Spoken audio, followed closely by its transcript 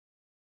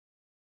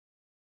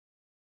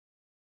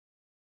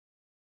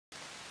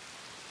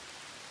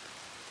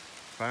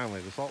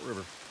finally, the Salt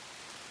River.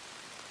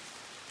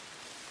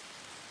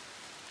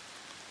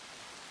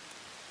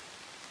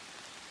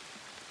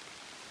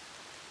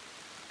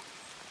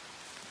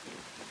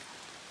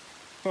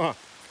 Huh.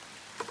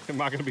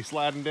 Am I going to be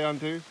sliding down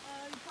too?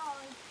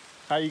 Probably.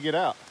 How you get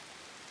out?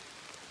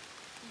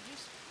 You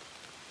just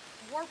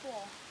warp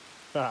wall.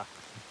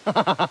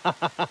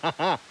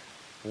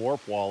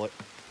 Warp wallet.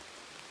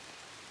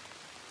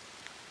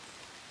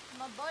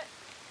 My butt.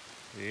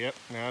 Yep,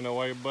 now I know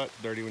why your butt's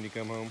dirty when you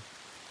come home.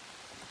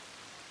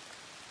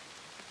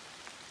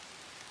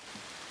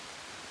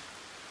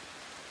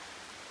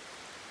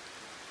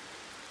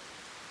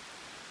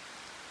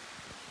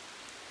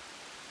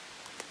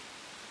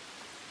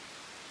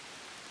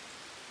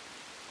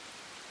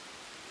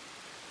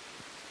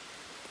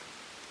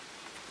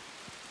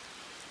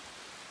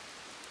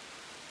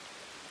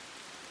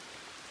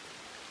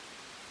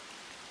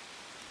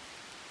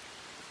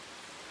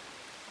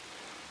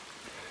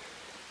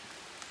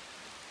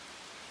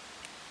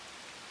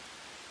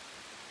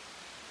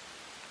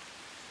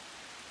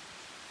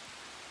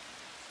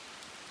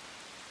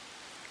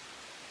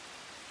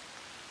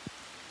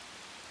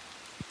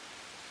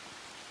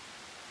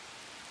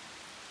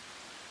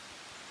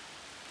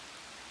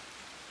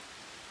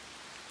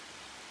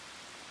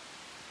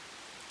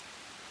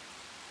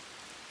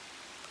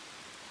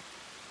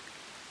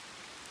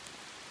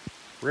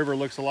 River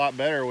looks a lot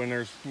better when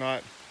there's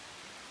not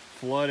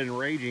flood and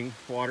raging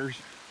waters.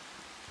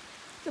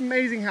 It's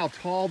amazing how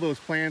tall those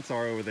plants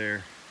are over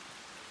there.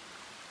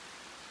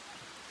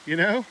 You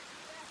know?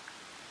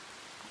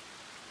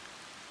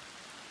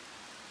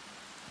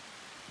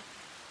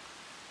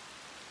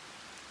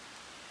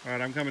 All right,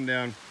 I'm coming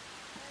down.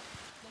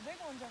 The big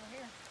one's over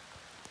here.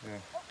 Yeah.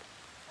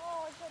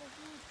 Oh, I got a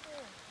huge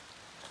fish.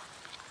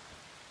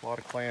 A lot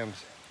of clams.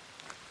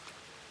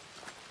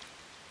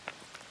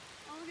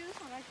 Oh, look at this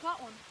one. I caught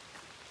one.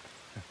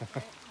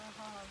 Right?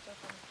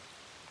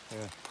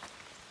 Yeah.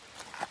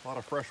 A lot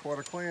of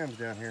freshwater clams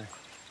down here.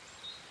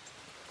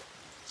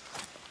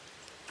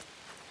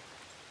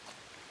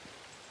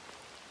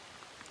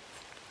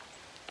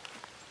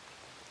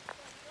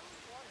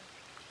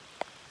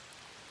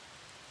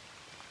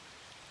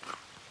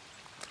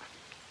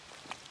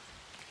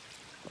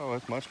 Oh,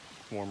 it's much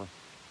warmer.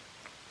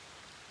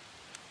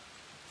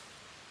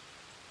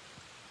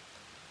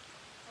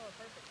 Oh,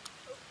 perfect.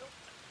 Oh, oh.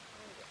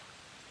 There we go.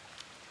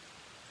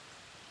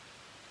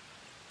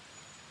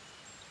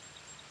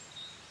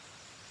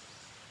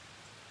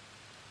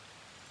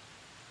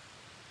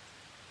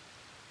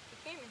 We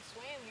came and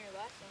swam here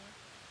last summer.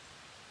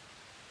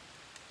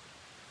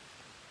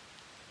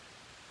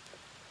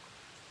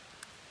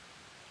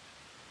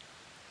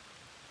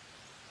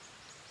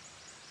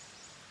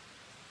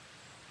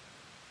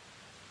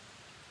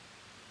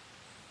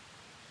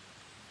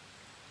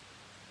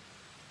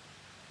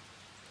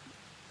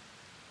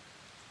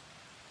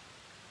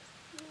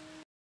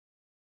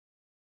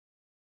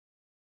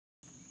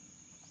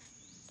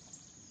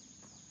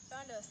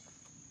 Found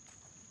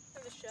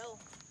a shell.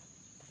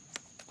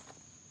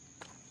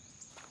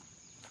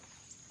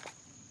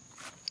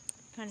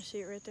 Kind of see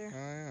it right there. Oh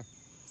yeah.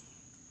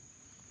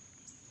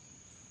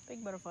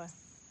 Big butterfly.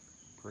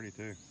 Pretty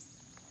too.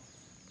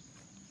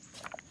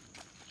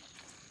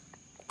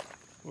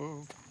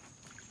 Whoa.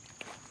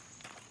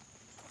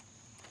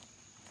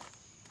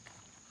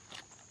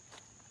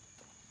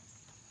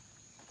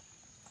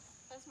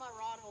 That's my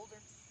rod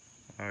holder.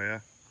 Oh yeah.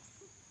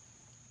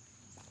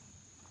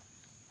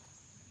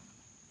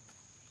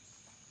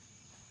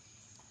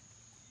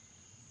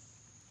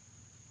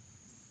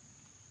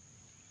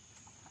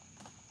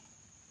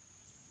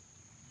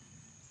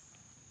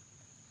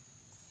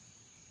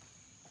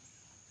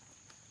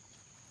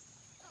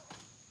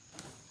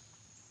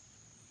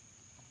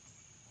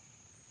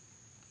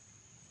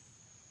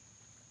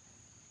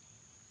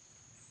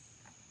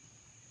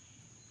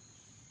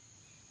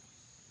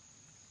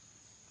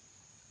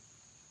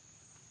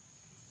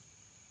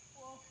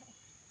 Whoa.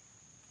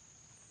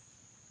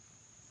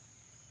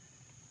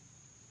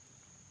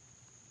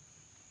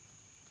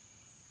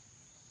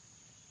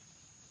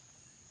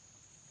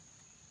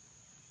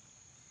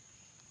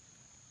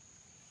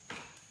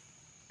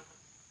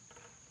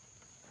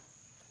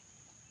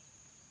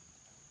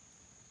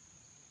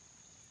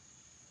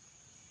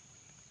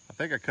 I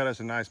think I cut us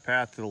a nice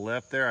path to the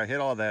left there. I hit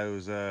all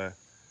those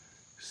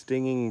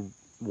stinging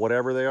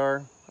whatever they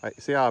are.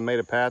 See how I made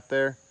a path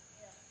there?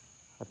 Yeah.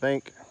 I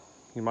think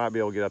you might be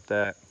able to get up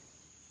that.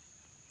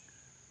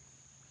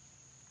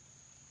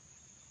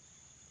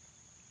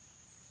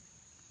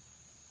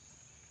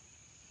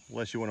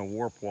 Unless you want to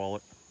warp wall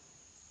it.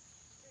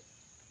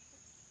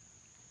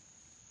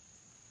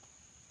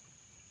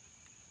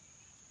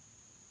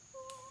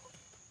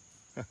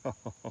 Oh, so,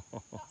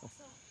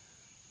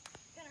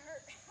 kinda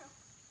hurt.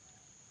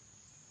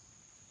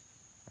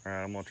 All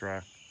right, I'm gonna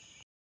try.